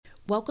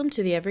Welcome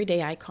to the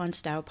Everyday Icon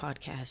Style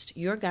Podcast,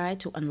 your guide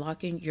to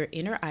unlocking your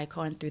inner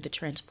icon through the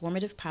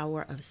transformative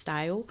power of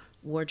style,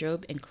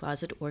 wardrobe, and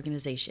closet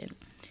organization.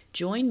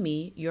 Join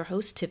me, your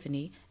host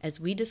Tiffany, as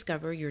we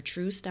discover your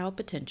true style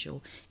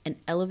potential and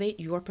elevate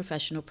your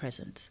professional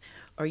presence.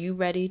 Are you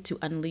ready to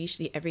unleash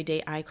the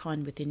everyday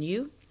icon within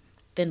you?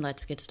 Then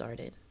let's get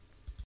started.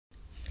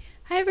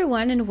 Hi,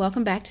 everyone, and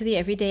welcome back to the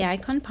Everyday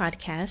Icon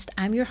Podcast.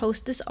 I'm your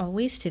host, as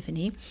always,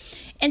 Tiffany.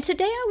 And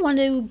today I want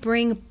to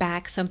bring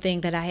back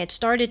something that I had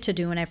started to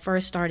do when I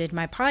first started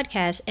my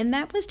podcast, and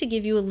that was to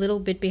give you a little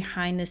bit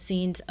behind the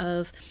scenes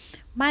of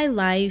my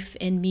life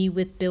and me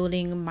with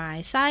building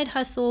my side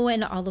hustle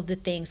and all of the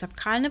things. I've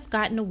kind of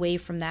gotten away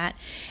from that,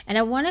 and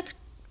I want to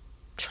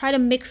try to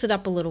mix it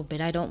up a little bit.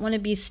 I don't want to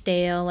be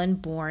stale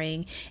and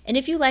boring. And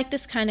if you like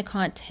this kind of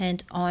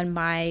content on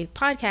my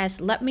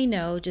podcast, let me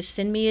know. Just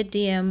send me a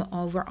DM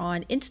over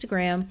on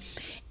Instagram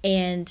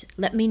and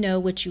let me know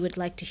what you would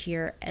like to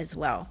hear as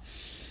well.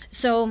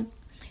 So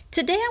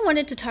today I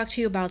wanted to talk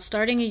to you about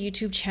starting a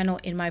YouTube channel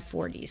in my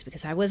 40s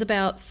because I was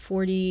about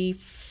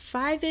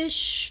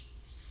 45-ish.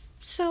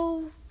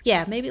 So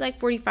yeah, maybe like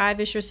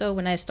 45-ish or so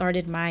when I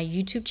started my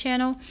YouTube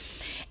channel.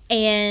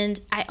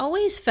 And I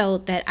always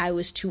felt that I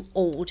was too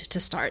old to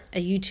start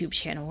a YouTube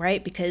channel,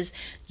 right? Because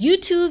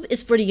YouTube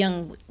is for the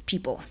young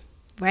people,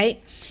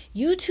 right?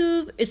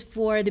 YouTube is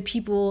for the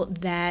people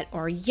that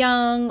are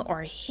young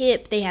or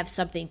hip. They have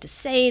something to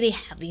say. They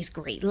have these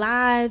great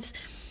lives.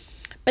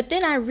 But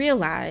then I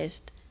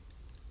realized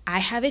I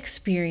have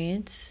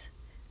experience.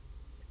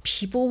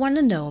 People want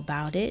to know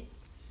about it.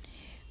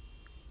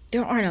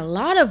 There aren't a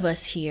lot of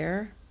us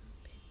here.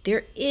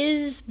 There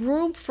is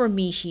room for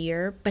me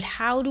here, but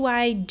how do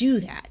I do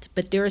that?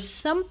 But there are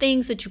some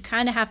things that you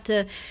kind of have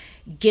to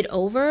get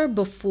over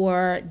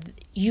before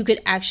you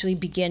could actually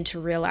begin to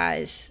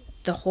realize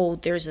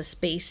there's a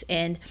space.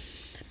 And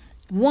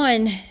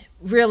one,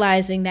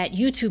 realizing that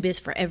YouTube is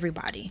for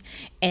everybody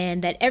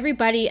and that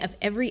everybody of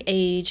every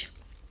age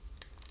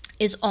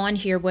is on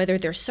here, whether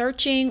they're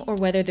searching or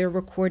whether they're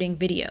recording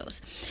videos.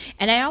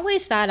 And I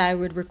always thought I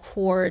would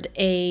record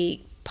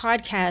a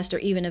podcast or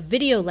even a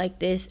video like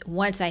this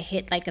once I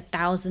hit like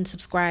 1,000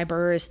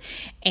 subscribers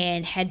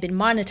and had been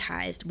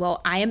monetized.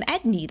 Well, I am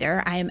at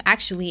neither. I am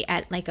actually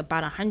at like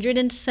about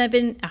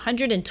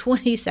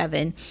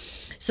 127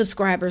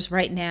 subscribers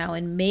right now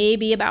and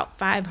maybe about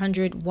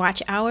 500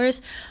 watch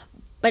hours.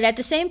 But at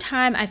the same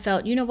time, I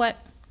felt, you know what?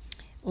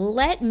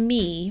 Let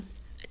me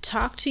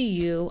talk to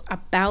you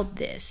about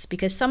this,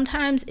 because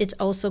sometimes it's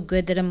also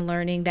good that I'm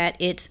learning that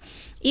it's,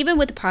 even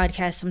with the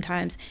podcast,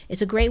 sometimes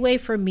it's a great way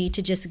for me to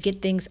just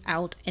get things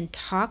out and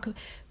talk,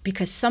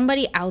 because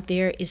somebody out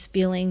there is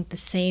feeling the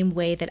same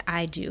way that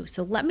I do.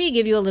 So let me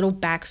give you a little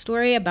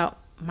backstory about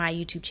my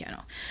YouTube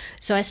channel.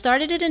 So I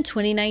started it in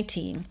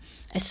 2019.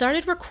 I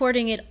started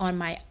recording it on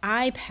my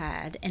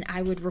iPad, and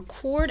I would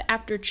record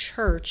after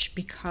church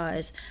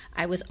because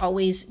I was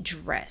always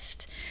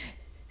dressed.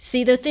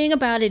 See, the thing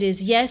about it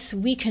is, yes,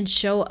 we can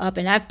show up,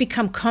 and I've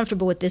become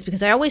comfortable with this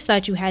because I always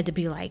thought you had to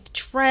be like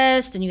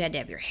dressed and you had to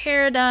have your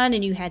hair done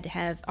and you had to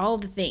have all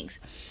the things.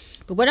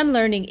 But what I'm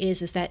learning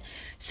is that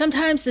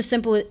sometimes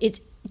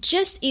it's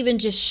just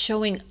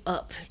showing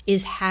up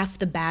is half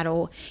the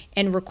battle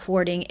in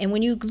recording. And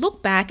when you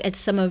look back at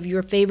some of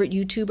your favorite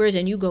YouTubers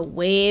and you go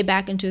way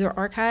back into their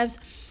archives,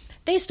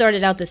 they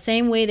started out the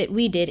same way that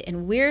we did,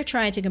 and we're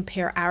trying to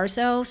compare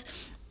ourselves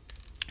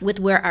with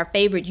where our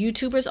favorite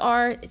YouTubers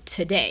are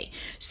today.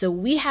 So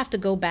we have to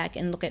go back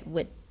and look at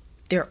what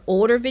their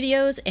older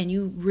videos, and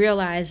you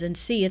realize and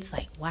see it's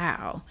like,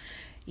 wow,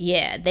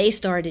 yeah, they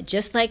started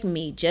just like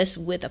me, just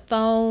with a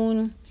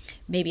phone,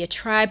 maybe a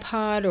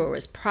tripod, or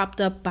was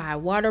propped up by a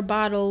water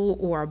bottle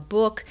or a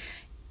book,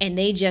 and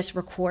they just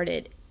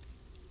recorded.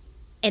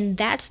 And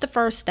that's the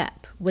first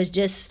step, was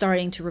just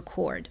starting to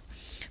record.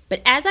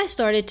 But as I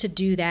started to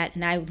do that,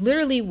 and I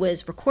literally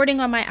was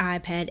recording on my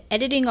iPad,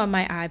 editing on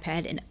my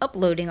iPad, and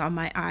uploading on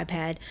my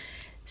iPad,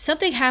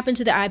 something happened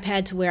to the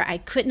iPad to where I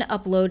couldn't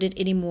upload it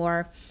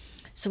anymore.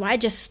 So I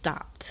just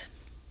stopped.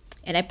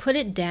 And I put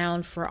it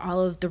down for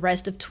all of the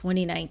rest of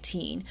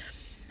 2019.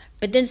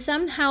 But then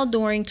somehow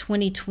during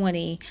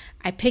 2020,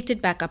 I picked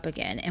it back up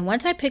again. And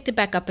once I picked it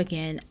back up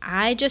again,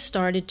 I just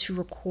started to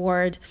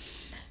record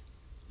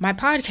my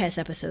podcast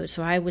episode.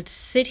 So I would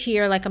sit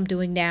here like I'm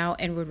doing now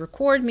and would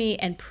record me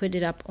and put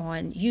it up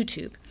on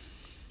YouTube.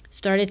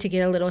 Started to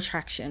get a little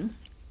traction.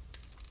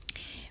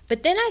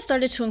 But then I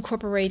started to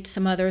incorporate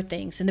some other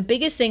things. And the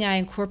biggest thing I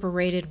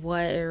incorporated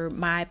were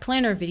my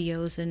planner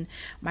videos and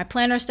my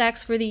planner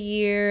stacks for the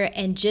year,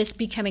 and just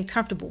becoming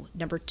comfortable.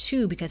 Number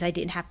two, because I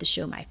didn't have to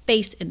show my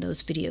face in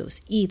those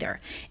videos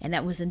either. And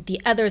that was the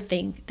other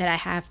thing that I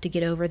have to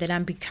get over, that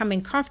I'm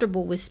becoming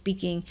comfortable with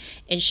speaking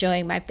and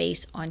showing my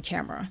face on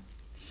camera.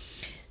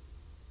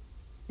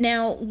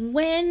 Now,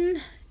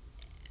 when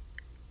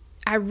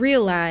I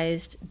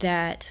realized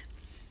that,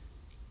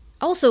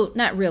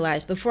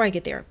 before I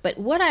get there, but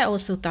what I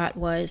also thought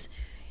was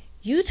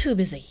YouTube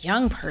is a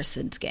young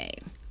person's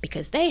game,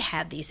 because they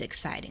have these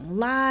exciting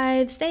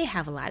lives. They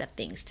have a lot of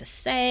things to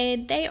say.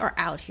 They are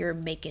out here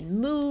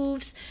making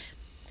moves.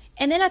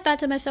 And then I thought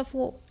to myself,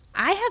 well,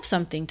 I have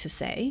something to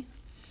say.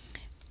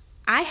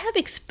 I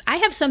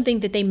have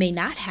something that they may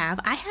not have.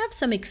 I have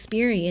some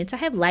experience. I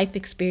have life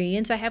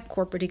experience. I have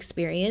corporate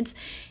experience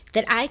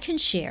that I can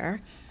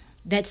share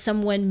that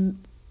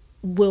someone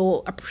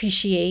will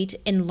appreciate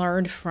and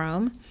learn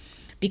from.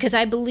 Because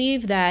I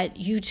believe that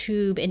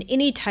YouTube and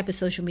any type of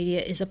social media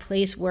is a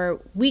place where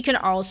we can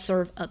all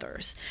serve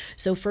others.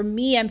 So for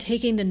me, I'm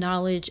taking the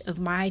knowledge of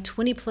my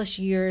 20 plus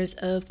years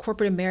of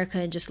corporate America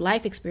and just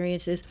life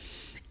experiences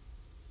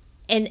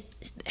and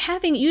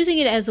using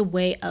it as a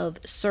way of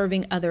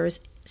serving others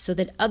so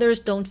that others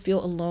don't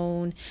feel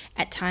alone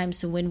at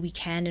times when we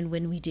can and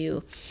when we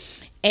do.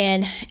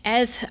 And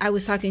as I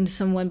was talking to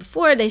someone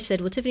before, they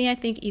said, well, Tiffany, I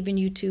think even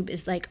YouTube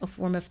is like a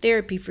form of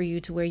therapy for you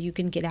to where you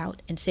can get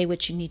out and say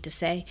what you need to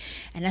say.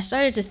 And I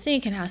started to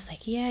think, and I was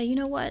like, yeah, you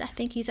know what? I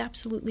think he's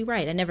absolutely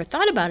right. I never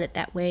thought about it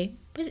that way,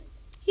 but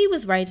he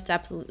was right. It's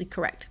absolutely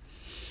correct.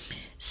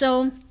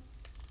 So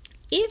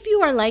if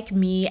you are like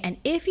me, and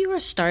if you are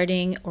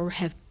starting or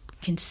have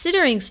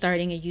considering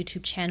starting a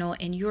YouTube channel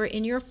and you're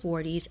in your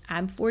 40s,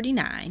 I'm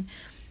 49,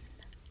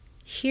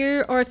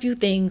 here are a few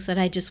things that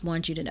I just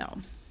want you to know.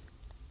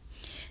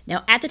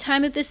 Now, at the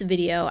time of this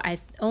video, I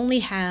only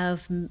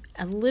have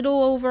a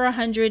little over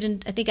 100,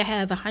 and I think I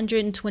have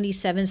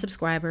 127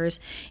 subscribers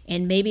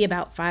and maybe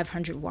about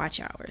 500 watch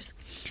hours.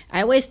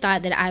 I always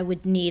thought that I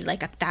would need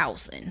like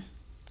 1,000.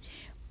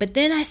 But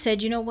then I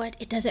said, you know what?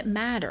 It doesn't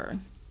matter.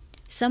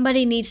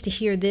 Somebody needs to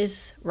hear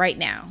this right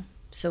now.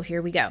 So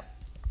here we go.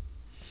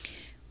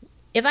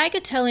 If I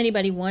could tell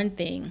anybody one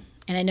thing,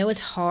 and I know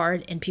it's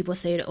hard and people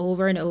say it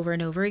over and over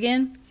and over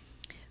again,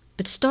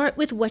 but start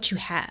with what you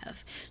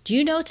have. Do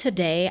you know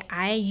today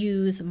I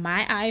use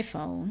my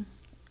iPhone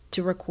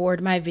to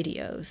record my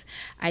videos.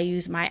 I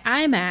use my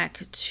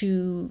iMac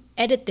to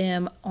edit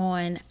them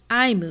on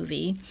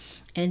iMovie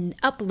and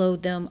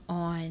upload them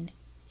on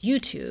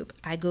YouTube.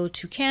 I go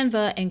to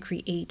Canva and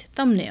create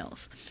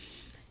thumbnails.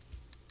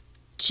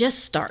 Just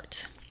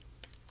start.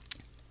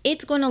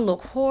 It's going to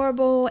look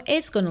horrible.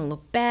 It's going to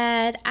look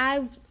bad.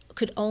 I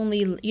could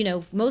only,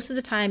 most of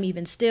the time,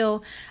 even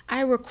still,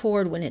 I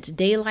record when it's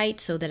daylight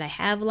so that I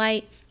have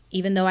light.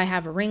 Even though I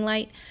have a ring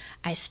light,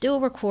 I still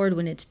record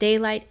when it's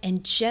daylight,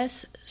 and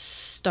just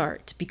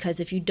start. Because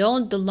if you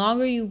don't, the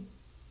longer you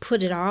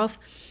put it off,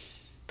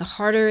 the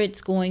harder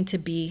it's going to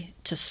be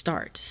to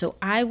start. So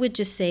I would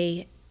just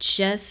say,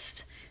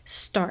 just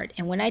start.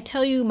 And when I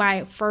tell you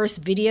my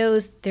first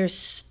videos,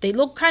 they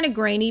look kind of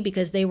grainy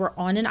because they were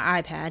on an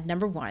iPad,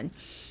 number one.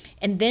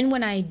 And then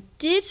when I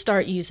did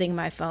start using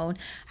my phone,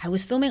 I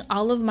was filming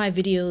all of my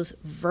videos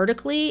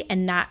vertically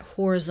and not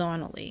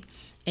horizontally.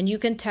 And you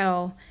can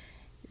tell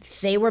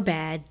they were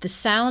bad. The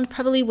sound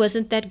probably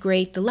wasn't that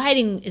great. The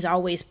lighting is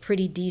always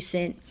pretty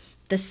decent.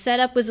 The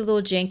setup was a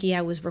little janky.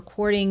 I was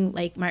recording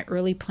like my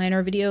early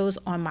planner videos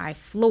on my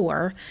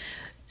floor.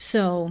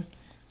 So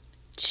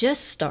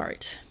just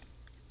start.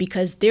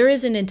 Because there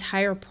is an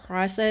entire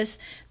process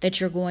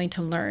that you're going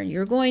to learn.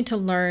 You're going to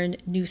learn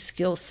new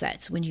skill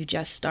sets when you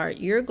just start.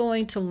 You're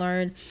going to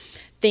learn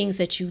things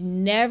that you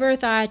never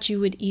thought you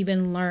would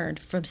even learn,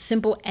 from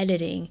simple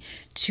editing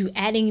to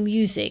adding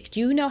music.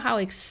 Do you know how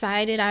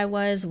excited I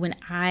was when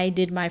I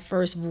did my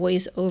first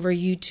voice over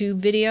YouTube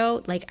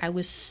video? Like, I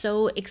was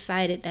so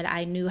excited that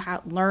I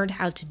learned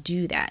how to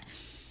do that.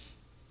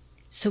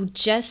 So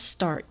just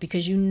start,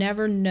 because you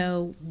never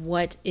know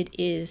what it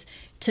is.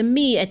 To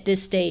me, at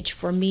this stage,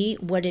 for me,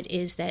 what it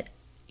is that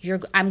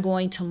I'm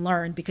going to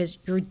learn, because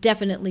you're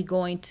definitely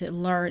going to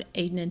learn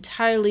an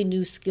entirely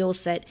new skill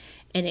set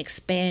and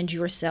expand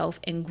yourself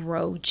and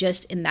grow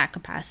just in that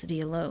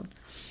capacity alone.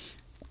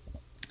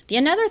 The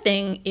another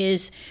thing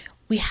is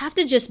we have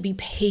to just be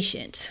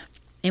patient,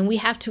 and we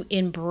have to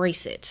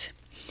embrace it.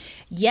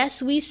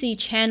 Yes, we see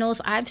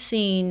channels. I've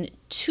seen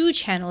 2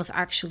 channels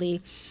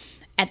actually.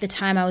 At the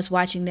time I was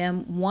watching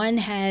them, one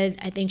I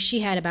think she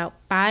had about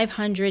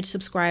 500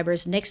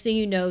 subscribers. Next thing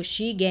you know,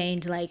 she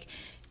gained like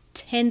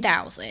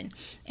 10,000.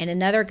 And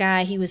another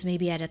guy, he was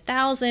maybe at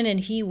 1,000 and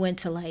he went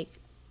to like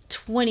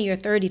 20 or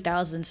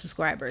 30,000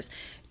 subscribers.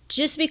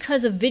 Just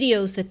because of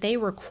videos that they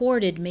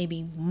recorded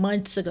maybe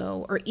months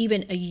ago or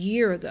even a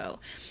year ago.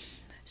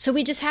 So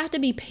we just have to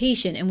be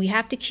patient, and we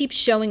have to keep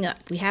showing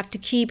up. We have to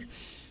keep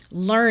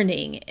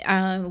learning.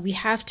 We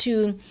have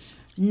to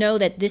know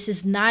that this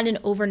is not an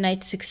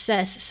overnight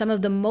success. Some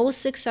of the most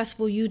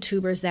successful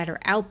YouTubers that are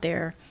out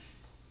there,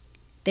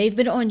 they've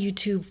been on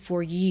YouTube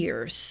for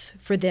years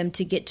for them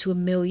to get to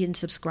 1 million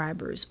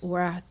subscribers,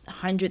 or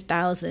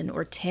 100,000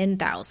 or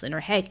 10,000, or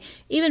heck,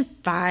 even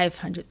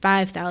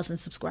 5,000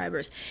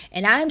 subscribers.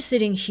 And I'm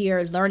sitting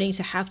here learning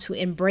to have to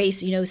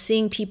embrace,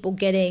 seeing people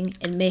getting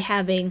and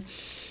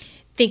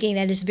thinking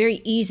that it's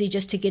very easy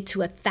just to get to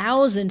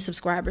 1,000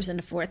 subscribers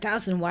and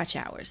 4,000 watch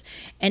hours.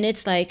 And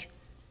it's like,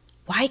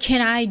 why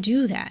can't I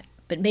do that?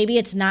 but maybe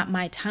it's not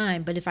my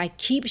time. But if I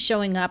keep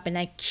showing up and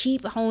I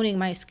keep honing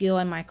my skill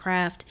and my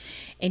craft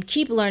and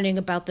keep learning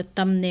about the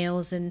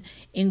thumbnails and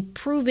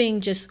improving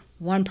just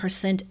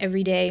 1%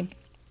 every day,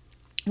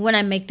 when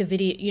I make the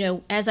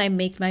video, as I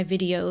make my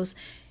videos,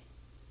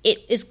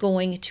 it is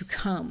going to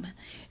come.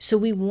 So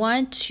we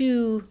want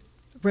to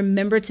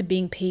remember to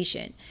being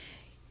patient.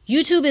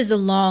 YouTube is the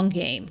long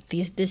game.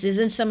 This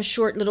isn't some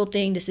short little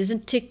thing. This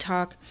isn't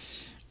TikTok.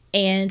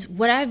 And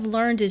what I've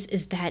learned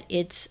is that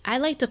I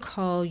like to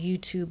call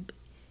YouTube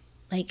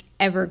like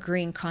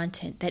evergreen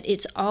content, that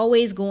it's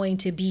always going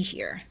to be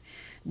here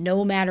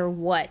no matter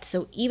what.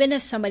 So even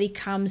if somebody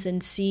comes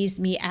and sees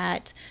me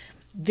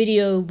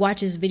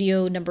watches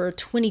video number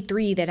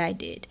 23 that I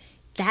did,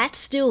 that's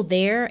still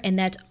there, and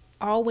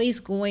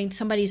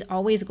somebody's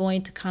always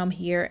going to come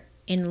here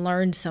and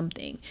learn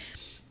something.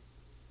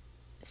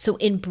 So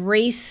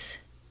embrace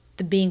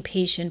the being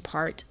patient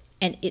part,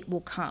 and it will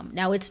come.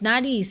 Now, it's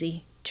not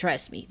easy,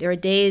 trust me. There are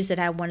days that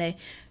I want to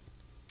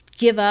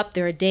give up.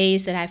 There are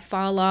days that I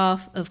fall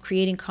off of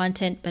creating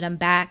content, but I'm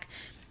back.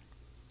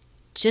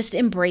 Just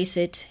embrace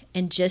it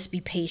and just be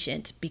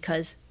patient,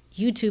 because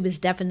YouTube is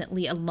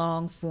definitely a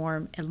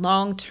long-term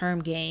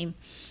game.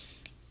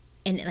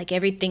 And like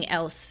everything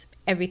else,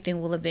 everything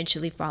will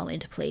eventually fall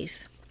into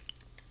place.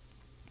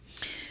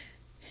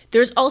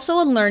 There's also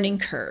a learning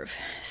curve.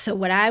 So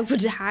what I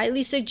would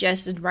highly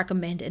suggest and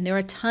recommend, and there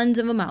are tons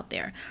of them out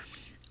there,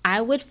 I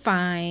would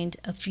find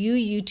a few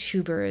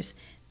YouTubers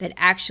that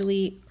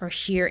actually are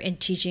here and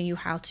teaching you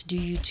how to do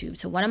YouTube.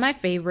 So one of my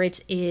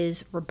favorites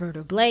is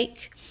Roberta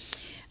Blake,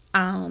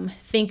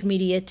 Think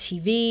Media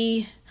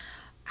TV.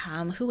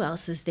 Who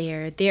else is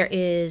there? There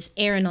is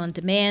Aaron on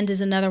Demand is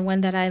another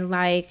one that I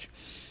like.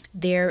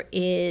 There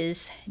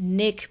is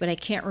Nick, but I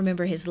can't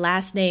remember his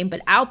last name.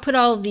 But I'll put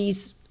all of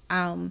these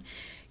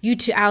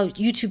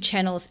YouTube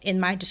channels in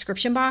my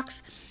description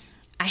box.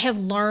 I have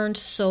learned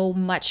so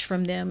much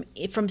from them,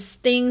 from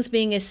things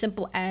being as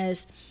simple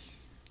as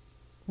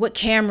what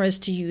cameras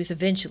to use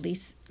eventually,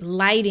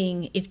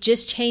 lighting, if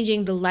just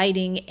changing the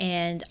lighting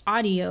and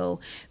audio,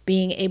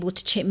 being able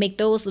to make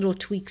those little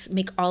tweaks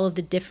make all of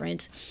the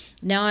difference.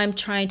 Now I'm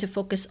trying to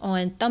focus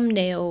on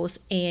thumbnails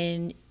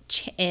and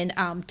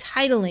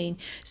titling,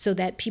 so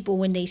that people,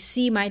 when they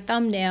see my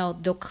thumbnail,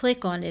 they'll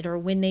click on it, or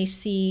when they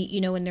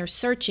see, when they're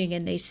searching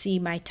and they see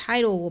my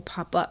title will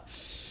pop up.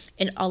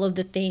 And all of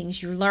the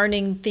things. You're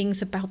learning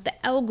things about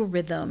the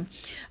algorithm.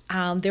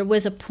 There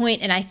was a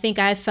point, and I think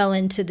I fell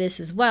into this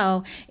as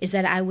well, is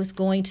that I was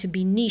going to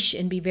be niche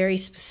and be very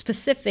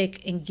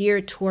specific and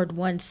geared toward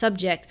one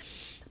subject,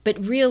 but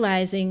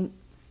realizing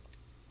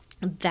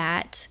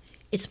that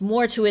it's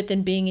more to it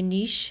than being a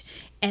niche,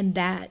 and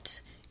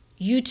that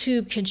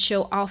YouTube can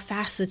show all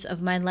facets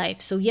of my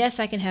life. So yes,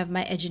 I can have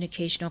my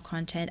educational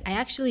content. I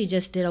actually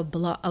just did a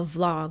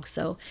vlog,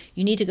 so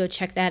you need to go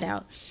check that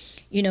out.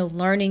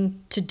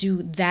 Learning to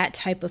do that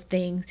type of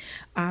thing,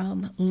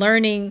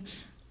 learning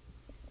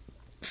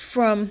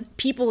from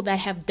people that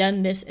have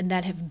done this and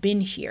that have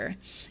been here.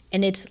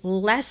 And it's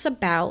less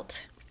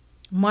about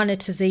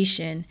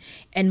monetization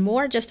and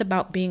more just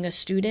about being a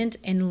student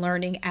and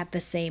learning at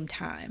the same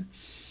time.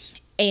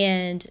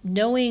 And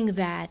knowing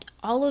that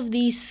all of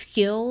these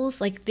skills,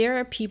 like there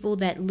are people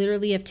that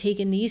literally have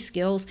taken these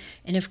skills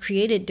and have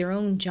created their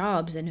own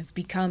jobs and have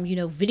become,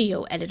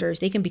 video editors.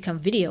 They can become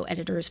video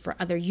editors for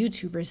other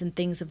YouTubers and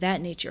things of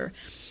that nature.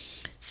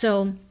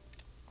 So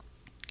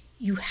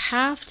you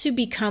have to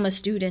become a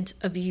student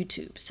of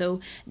YouTube. So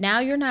now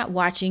you're not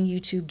watching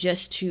YouTube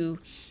just to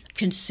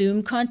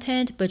consume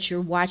content, but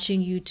you're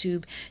watching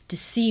YouTube to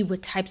see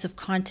what types of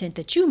content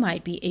that you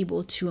might be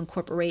able to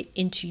incorporate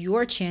into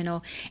your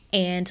channel.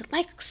 And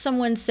like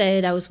someone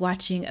said, I was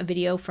watching a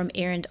video from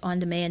Erin on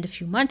Demand a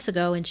few months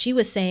ago, and she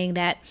was saying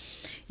that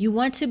you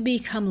want to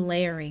become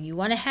layering. You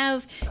want to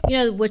have,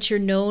 what you're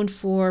known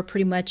for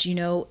pretty much,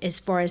 as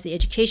far as the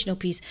educational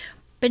piece,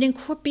 but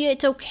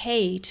it's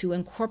okay to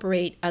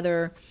incorporate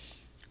other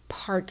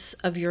parts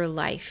of your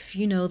life,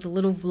 the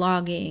little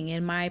vlogging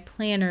and my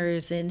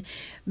planners, and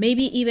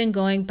maybe even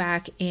going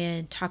back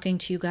and talking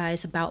to you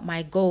guys about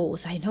my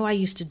goals. I know I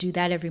used to do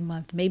that every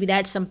month. Maybe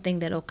that's something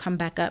that'll come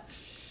back up.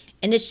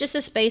 And it's just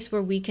a space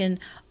where we can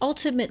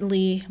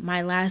ultimately,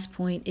 my last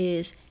point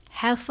is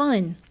have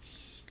fun.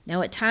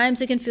 Now, at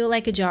times it can feel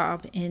like a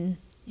job. And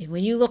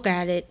when you look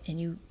at it and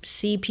you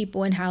see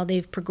people and how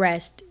they've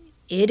progressed,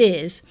 it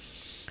is.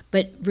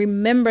 But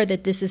remember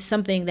that this is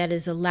something that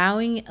is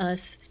allowing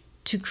us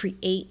to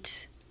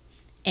create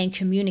and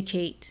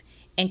communicate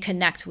and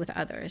connect with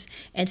others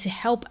and to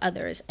help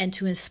others and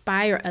to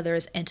inspire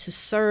others and to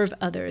serve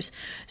others.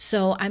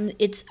 So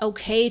it's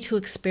okay to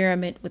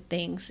experiment with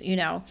things,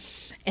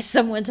 As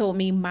someone told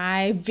me,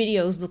 my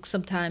videos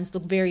sometimes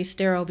look very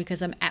sterile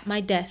because I'm at my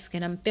desk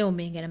and I'm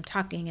filming and I'm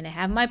talking and I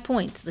have my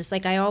points, just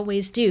like I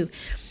always do.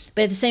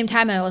 But at the same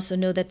time, I also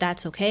know that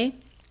that's okay,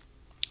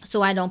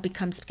 so I don't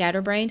become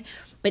scatterbrained.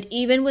 But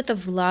even with the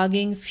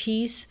vlogging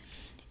piece,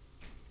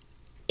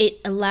 it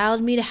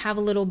allowed me to have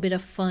a little bit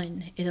of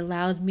fun. It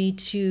allowed me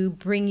to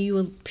bring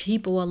you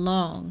people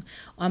along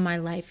on my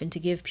life and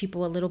to give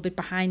people a little bit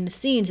behind the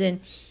scenes.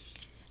 And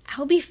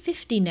I'll be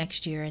 50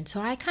 next year. And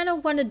so I kind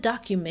of want to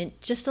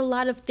document just a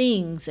lot of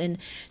things and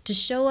to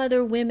show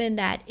other women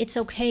that it's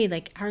okay.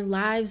 Like, our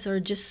lives are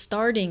just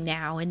starting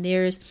now. And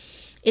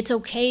it's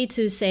okay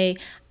to say,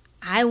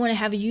 I want to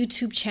have a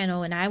YouTube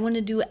channel and I want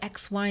to do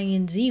X, Y,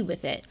 and Z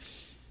with it.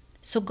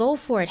 So go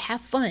for it.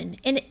 Have fun.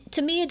 And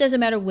to me, it doesn't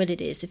matter what it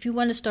is. If you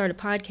want to start a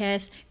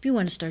podcast, if you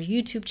want to start a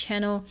YouTube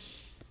channel,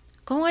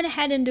 go on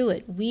ahead and do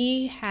it.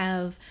 We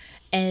have,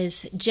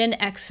 as Gen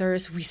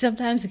Xers, we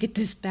sometimes get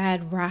this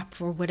bad rap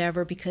or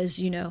whatever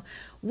because,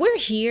 we're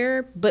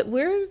here, but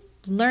we're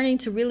learning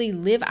to really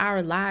live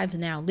our lives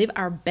now, live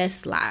our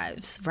best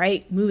lives,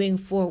 right? Moving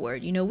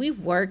forward. We've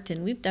worked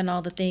and we've done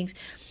all the things.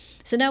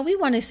 So now we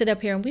want to sit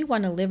up here and we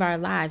want to live our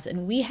lives.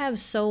 And we have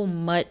so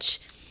much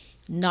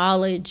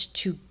knowledge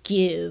to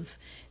give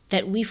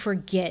that we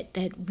forget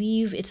that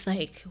it's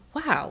like,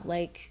 wow,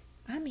 like,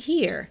 I'm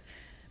here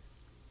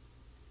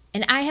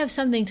and I have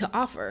something to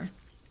offer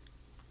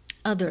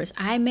others.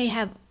 I may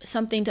have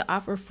something to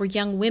offer for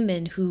young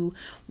women who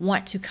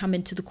want to come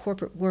into the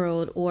corporate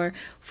world, or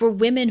for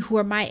women who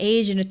are my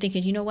age and are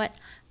thinking, you know what,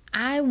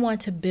 I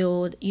want to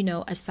build,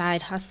 a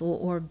side hustle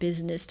or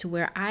business to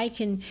where I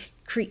can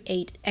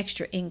create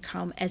extra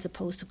income as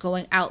opposed to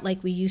going out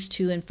like we used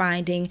to and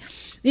finding,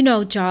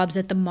 jobs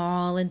at the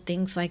mall and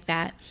things like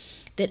that.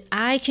 That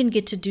I can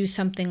get to do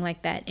something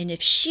like that. And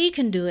if she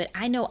can do it,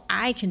 I know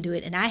I can do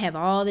it. And I have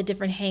all the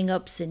different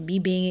hangups and me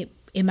being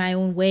in my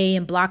own way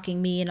and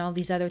blocking me and all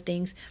these other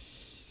things.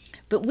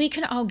 But we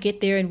can all get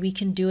there and we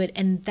can do it.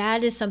 And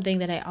that is something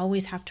that I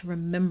always have to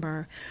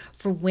remember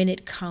for when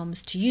it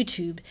comes to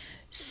YouTube.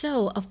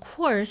 So, of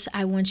course,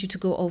 I want you to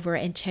go over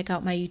and check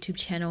out my YouTube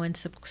channel and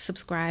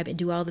subscribe and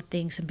do all the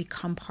things and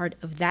become part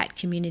of that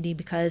community,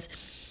 because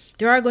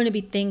there are going to be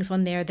things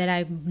on there that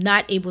I'm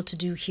not able to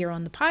do here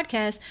on the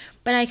podcast,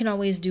 but I can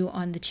always do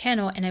on the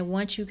channel. And I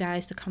want you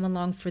guys to come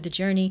along for the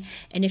journey.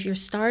 And if you're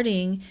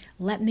starting,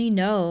 let me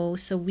know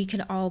so we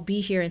can all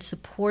be here and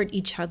support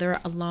each other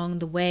along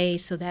the way,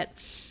 so that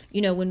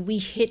when we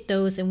hit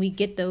those and we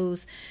get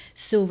those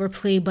silver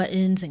play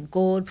buttons and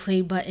gold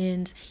play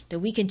buttons, that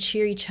we can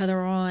cheer each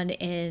other on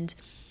and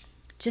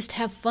just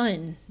have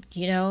fun,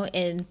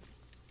 And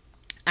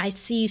I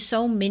see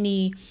so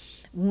many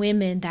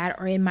women that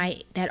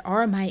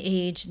are my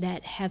age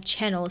that have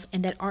channels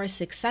and that are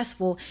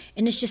successful,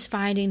 and it's just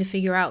to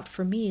figure out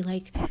for me,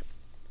 like,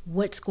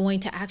 what's going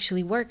to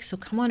actually work. So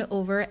come on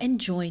over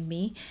and join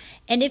me.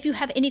 And if you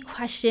have any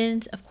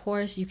questions, of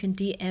course, you can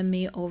DM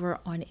me over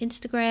on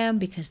Instagram,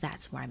 because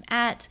that's where I'm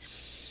at.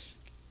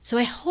 So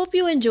I hope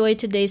you enjoyed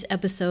today's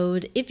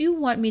episode. If you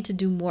want me to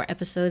do more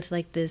episodes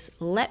like this,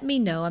 let me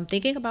know. I'm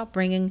thinking about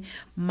bringing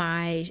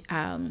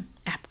I'm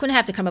going to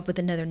have to come up with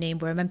another name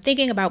for him. I'm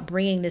thinking about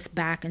bringing this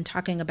back and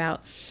talking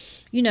about,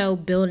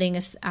 building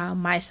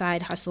my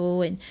side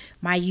hustle and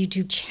my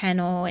YouTube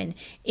channel. And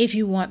if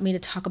you want me to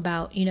talk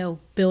about,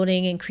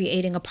 building and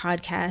creating a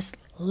podcast,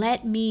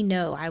 let me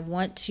know. I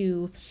want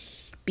to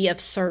be of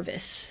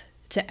service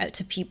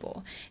to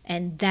people.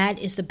 And that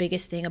is the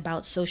biggest thing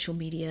about social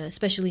media,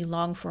 especially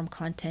long form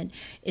content,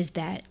 is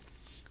that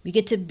we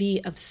get to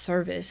be of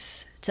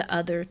service to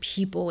other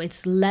people.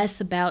 It's less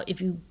about, if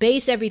you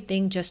base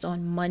everything just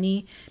on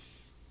money,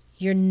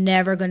 you're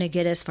never going to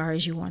get as far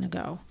as you want to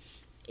go.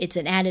 It's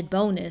an added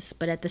bonus,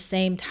 but at the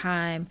same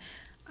time,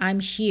 I'm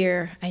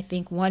here, I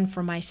think, one,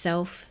 for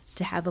myself,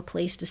 to have a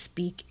place to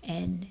speak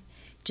and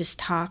just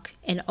talk,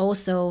 and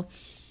also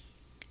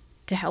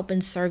to help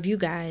and serve you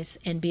guys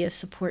and be of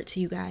support to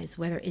you guys,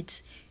 whether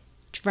it's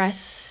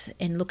dress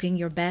and looking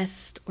your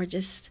best or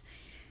just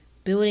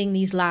building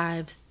these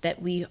lives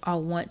that we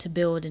all want to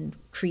build and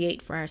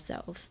create for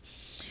ourselves.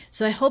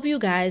 So I hope you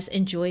guys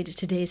enjoyed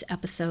today's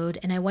episode,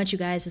 and I want you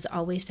guys, as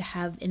always, to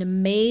have an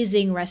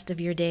amazing rest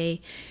of your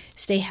day.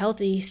 Stay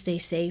healthy, stay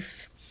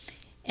safe,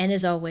 and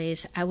as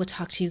always, I will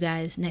talk to you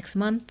guys next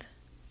month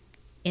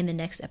in the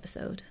next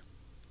episode.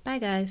 Bye,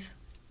 guys.